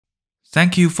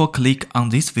Thank you for clicking on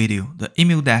this video. The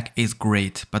EmuDeck is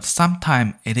great, but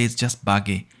sometimes it is just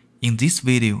buggy. In this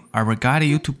video, I will guide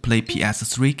you to play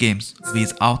PS3 games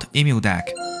without EmuDeck.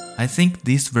 I think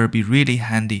this will be really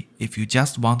handy if you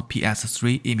just want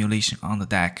PS3 emulation on the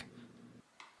deck.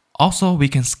 Also, we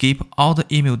can skip all the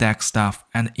EmuDeck stuff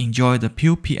and enjoy the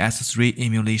Pure PS3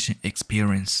 emulation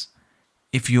experience.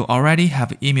 If you already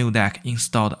have EmuDeck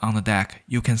installed on the deck,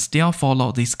 you can still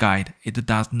follow this guide. It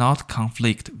does not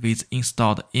conflict with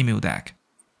installed EmuDeck.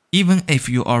 Even if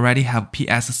you already have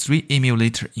PS3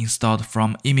 emulator installed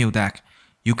from EmuDeck,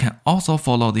 you can also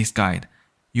follow this guide.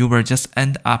 You will just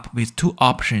end up with two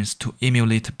options to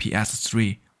emulate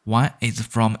PS3. One is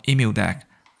from EmuDeck,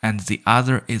 and the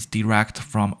other is direct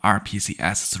from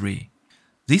RPCS3.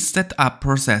 This setup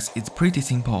process is pretty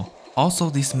simple. Also,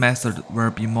 this method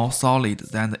will be more solid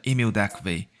than the EmuDeck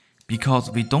way,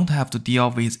 because we don't have to deal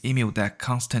with EmuDeck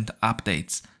constant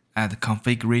updates and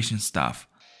configuration stuff.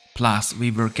 Plus,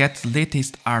 we will get the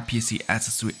latest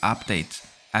RPCS3 updates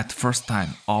at first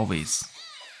time always.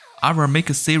 I will make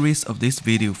a series of this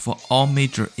video for all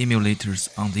major emulators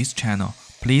on this channel.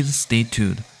 Please stay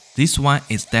tuned. This one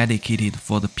is dedicated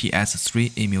for the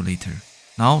PS3 emulator.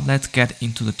 Now let's get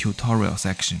into the tutorial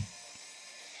section.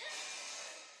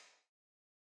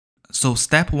 So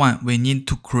step 1, we need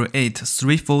to create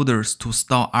 3 folders to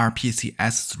store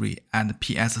RPCS3 and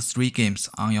PS3 games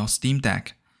on your Steam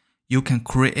Deck. You can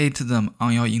create them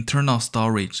on your internal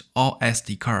storage or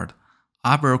SD card.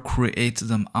 I will create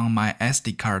them on my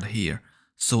SD card here,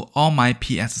 so all my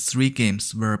PS3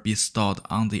 games will be stored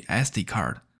on the SD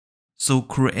card. So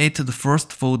create the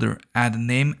first folder and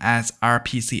name as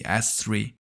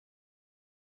RPCS3.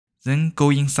 Then go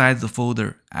inside the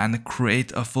folder and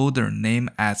create a folder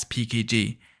named as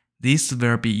PKG. This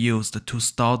will be used to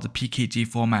store the PKG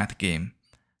format game.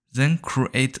 Then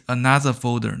create another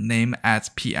folder named as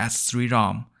PS3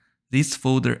 ROM. This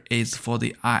folder is for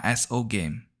the ISO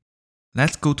game.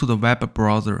 Let's go to the web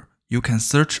browser. You can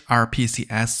search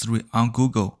RPCS3 on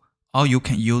Google, or you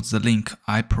can use the link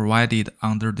I provided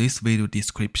under this video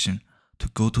description to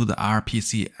go to the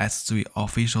RPCS3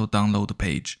 official download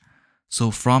page. So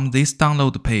from this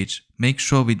download page, make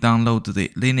sure we download the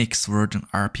Linux version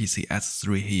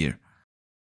RPCS3 here.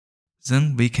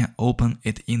 Then we can open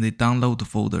it in the download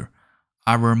folder.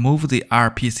 I will move the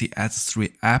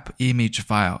RPCS3 app image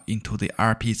file into the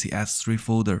RPCS3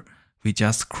 folder we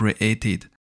just created.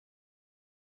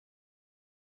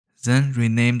 Then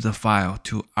rename the file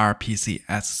to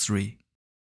RPCS3.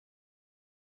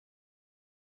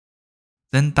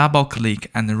 Then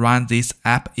double-click and run this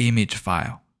app image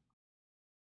file.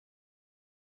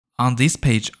 On this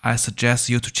page, I suggest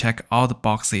you to check all the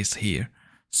boxes here,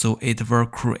 so it will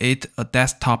create a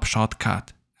desktop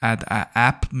shortcut and an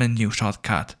app menu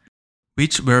shortcut,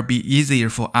 which will be easier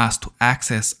for us to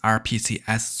access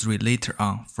RPCS3 later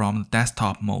on from the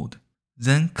desktop mode.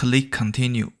 Then click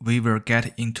Continue, we will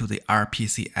get into the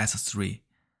RPCS3.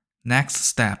 Next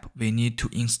step, we need to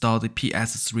install the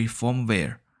PS3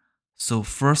 firmware. So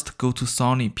first go to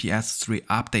Sony PS3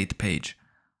 update page.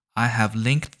 I have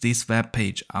linked this web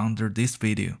page under this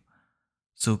video.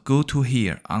 So go to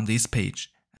here on this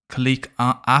page, click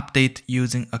on Update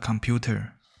using a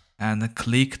computer, and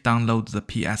click Download the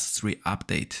PS3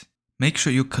 update. Make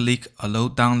sure you click Allow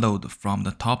Download from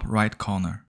the top right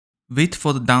corner. Wait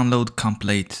for the download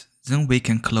complete, then we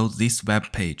can close this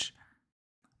web page.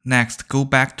 Next, go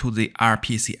back to the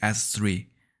RPCS3.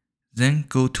 Then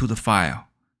go to the file,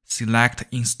 select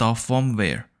Install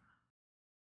Firmware.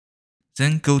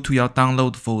 Then go to your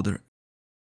download folder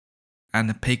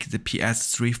and pick the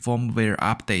PS3 firmware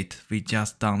update we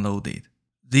just downloaded.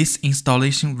 This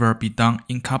installation will be done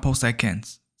in couple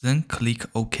seconds, then click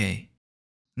OK.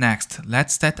 Next,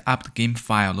 let's set up the game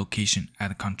file location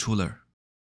and controller.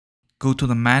 Go to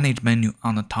the Manage menu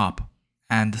on the top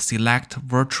and select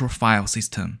Virtual File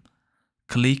System.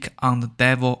 Click on the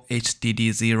Devil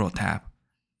HDD0 tab.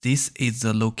 This is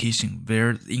the location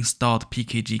where the installed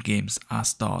PKG games are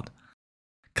stored.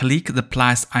 Click the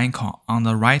plus icon on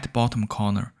the right bottom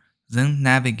corner, then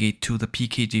navigate to the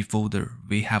PKG folder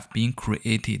we have been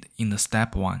created in the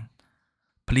step 1.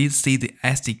 Please see the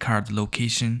SD card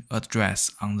location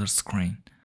address on the screen.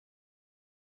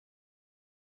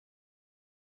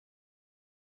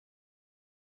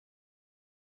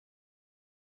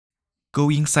 Go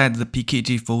inside the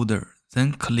PKG folder,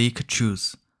 then click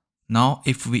Choose. Now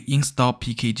if we install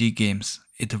PKG games,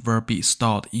 it will be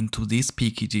stored into this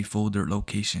PKG folder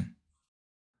location.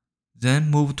 Then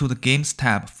move to the Games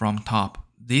tab from top.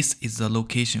 This is the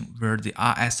location where the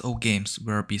ISO games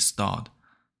will be stored.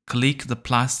 Click the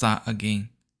plus sign again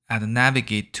and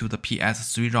navigate to the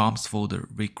PS3 ROMs folder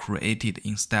we created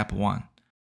in step 1.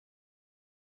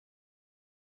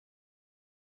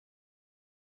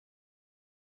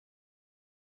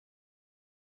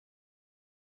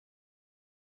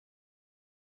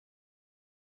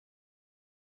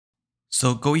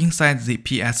 So go inside the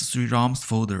PS3 ROMs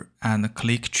folder and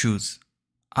click Choose.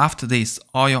 After this,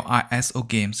 all your ISO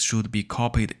games should be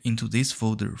copied into this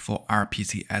folder for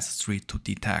RPCS3 to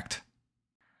detect.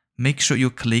 Make sure you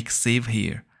click Save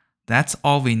here. That's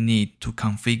all we need to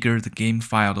configure the game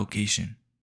file location.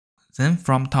 Then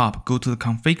from top, go to the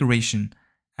Configuration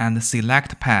and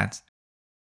select Pads.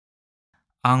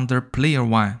 Under Player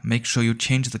 1, make sure you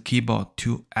change the keyboard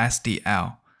to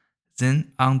SDL.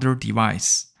 Then under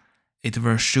Device, it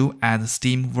will show as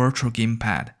Steam Virtual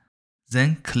Gamepad.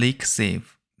 Then click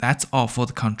Save. That's all for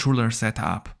the controller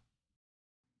setup.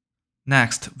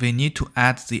 Next, we need to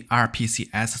add the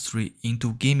RPCS3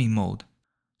 into gaming mode,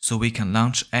 so we can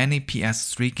launch any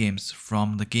PS3 games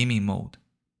from the gaming mode.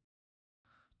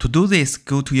 To do this,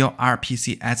 go to your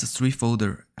RPCS3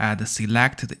 folder and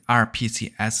select the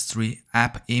RPCS3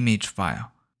 app image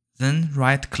file. Then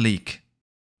right-click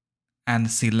and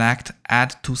select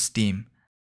Add to Steam.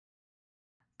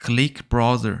 Click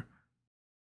Browser.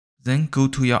 Then go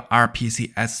to your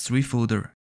RPCS3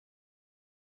 folder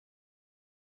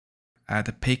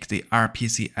and pick the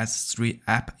RPCS3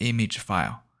 app image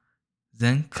file.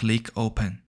 Then click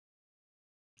Open.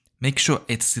 Make sure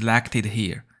it's selected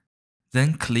here.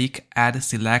 Then click Add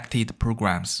Selected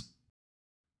Programs.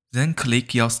 Then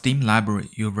click your Steam library.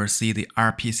 You will see the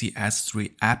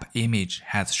RPCS3 app image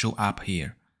has shown up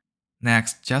here.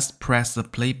 Next, just press the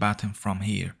play button from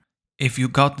here. If you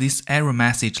got this error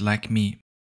message like me,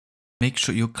 make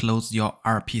sure you close your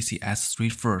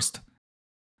RPCS3 first.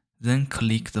 Then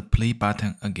click the play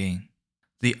button again.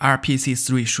 The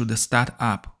RPC3 should start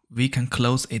up. We can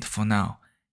close it for now.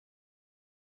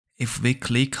 If we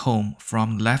click Home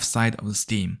from the left side of the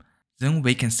Steam, then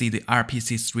we can see the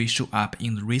RPC3 show up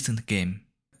in the recent game.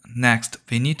 Next,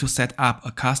 we need to set up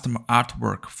a custom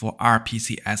artwork for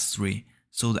RPCS3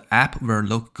 so the app will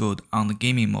look good on the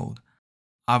gaming mode.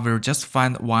 I will just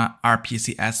find one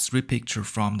RPCS3 picture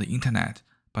from the internet,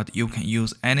 but you can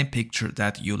use any picture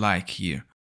that you like here.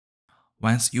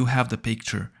 Once you have the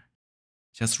picture,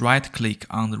 just right-click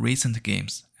on the recent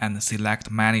games and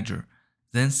select Manager,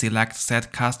 then select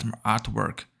Set Custom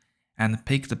Artwork and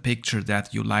pick the picture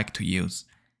that you like to use,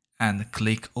 and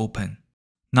click Open.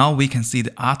 Now we can see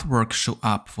the artwork show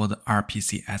up for the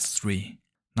RPCS3.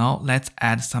 Now let's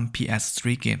add some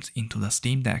PS3 games into the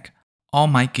Steam Deck. All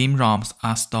my game ROMs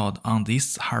are stored on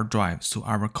this hard drive, so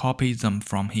I will copy them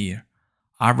from here.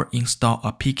 I will install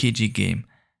a PKG game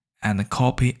and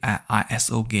copy an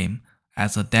ISO game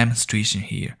as a demonstration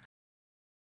here.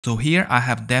 So here I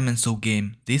have Demonso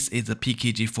game. This is a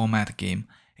PKG format game.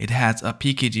 It has a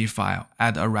PKG file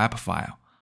and a wrap file.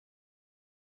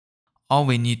 All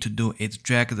we need to do is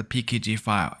drag the PKG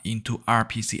file into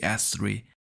RPCS3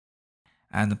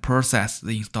 and process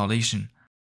the installation.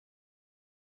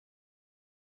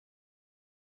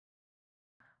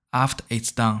 After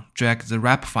it's done, drag the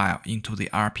wrap file into the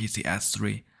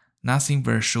RPCS3. Nothing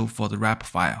will show for the wrap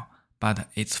file, but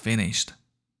it's finished.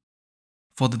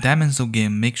 For the Demonso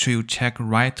game, make sure you check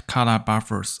right color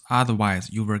buffers, otherwise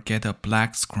you will get a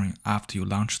black screen after you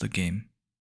launch the game.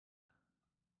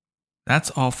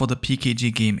 That's all for the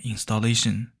PKG game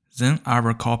installation. Then I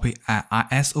will copy an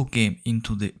ISO game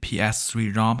into the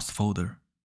PS3 ROMs folder.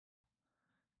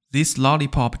 This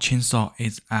Lollipop Chainsaw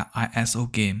is an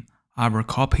ISO game. I will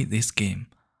copy this game.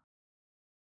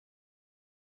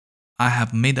 I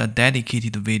have made a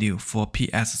dedicated video for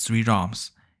PS3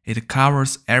 ROMs. It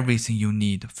covers everything you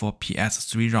need for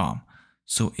PS3 ROM.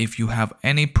 So if you have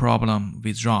any problem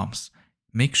with ROMs,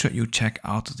 make sure you check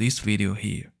out this video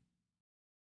here.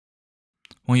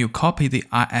 When you copy the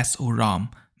ISO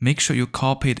ROM, make sure you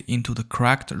copy it into the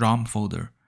correct ROM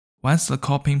folder. Once the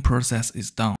copying process is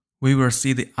done, we will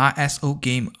see the ISO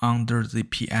game under the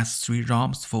PS3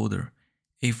 ROMs folder.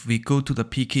 If we go to the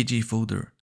PKG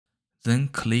folder, then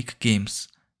click Games,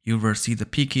 you will see the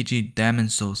PKG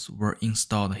Demonsos were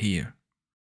installed here.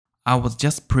 I was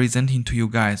just presenting to you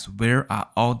guys where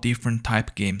all different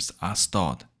type games are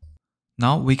stored.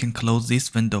 Now we can close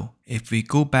this window. If we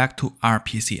go back to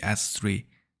RPCS3,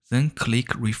 then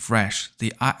click Refresh,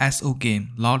 the ISO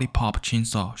game Lollipop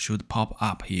Chainsaw should pop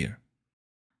up here.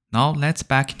 Now let's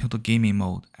back into the gaming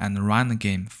mode and run the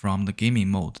game from the gaming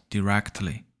mode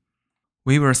directly.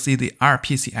 We will see the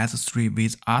RPCS3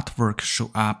 with artwork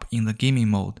show up in the gaming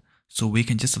mode, so we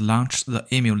can just launch the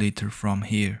emulator from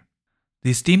here.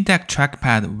 The Steam Deck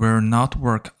trackpad will not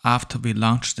work after we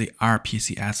launch the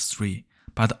RPCS3,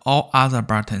 but all other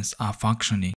buttons are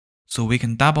functioning, so we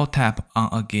can double tap on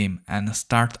a game and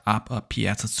start up a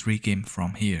PS3 game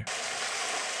from here.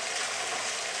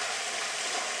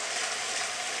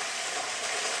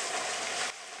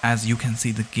 As you can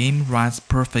see, the game runs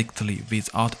perfectly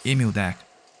without EmuDeck.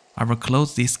 I will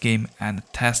close this game and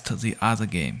test the other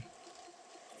game.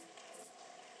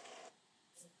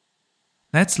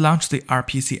 Let's launch the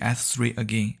RPCS3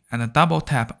 again and double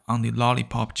tap on the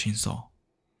lollipop chainsaw.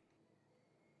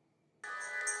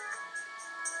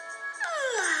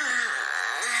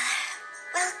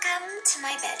 Welcome to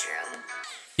my bedroom.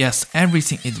 Yes,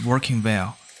 everything is working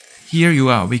well. Here you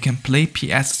are, we can play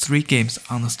PS3 games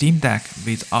on the Steam Deck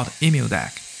without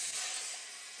EmuDeck.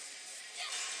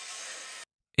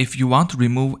 If you want to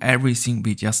remove everything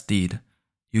we just did,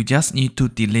 you just need to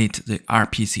delete the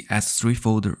RPCS3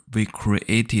 folder we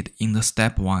created in the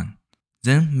step 1.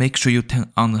 Then make sure you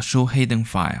turn on the Show Hidden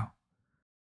File.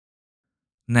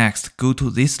 Next, go to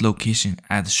this location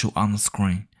as shown on the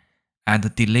screen,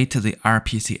 and delete the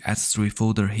RPCS3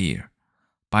 folder here.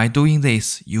 By doing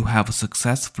this, you have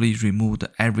successfully removed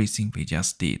everything we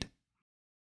just did.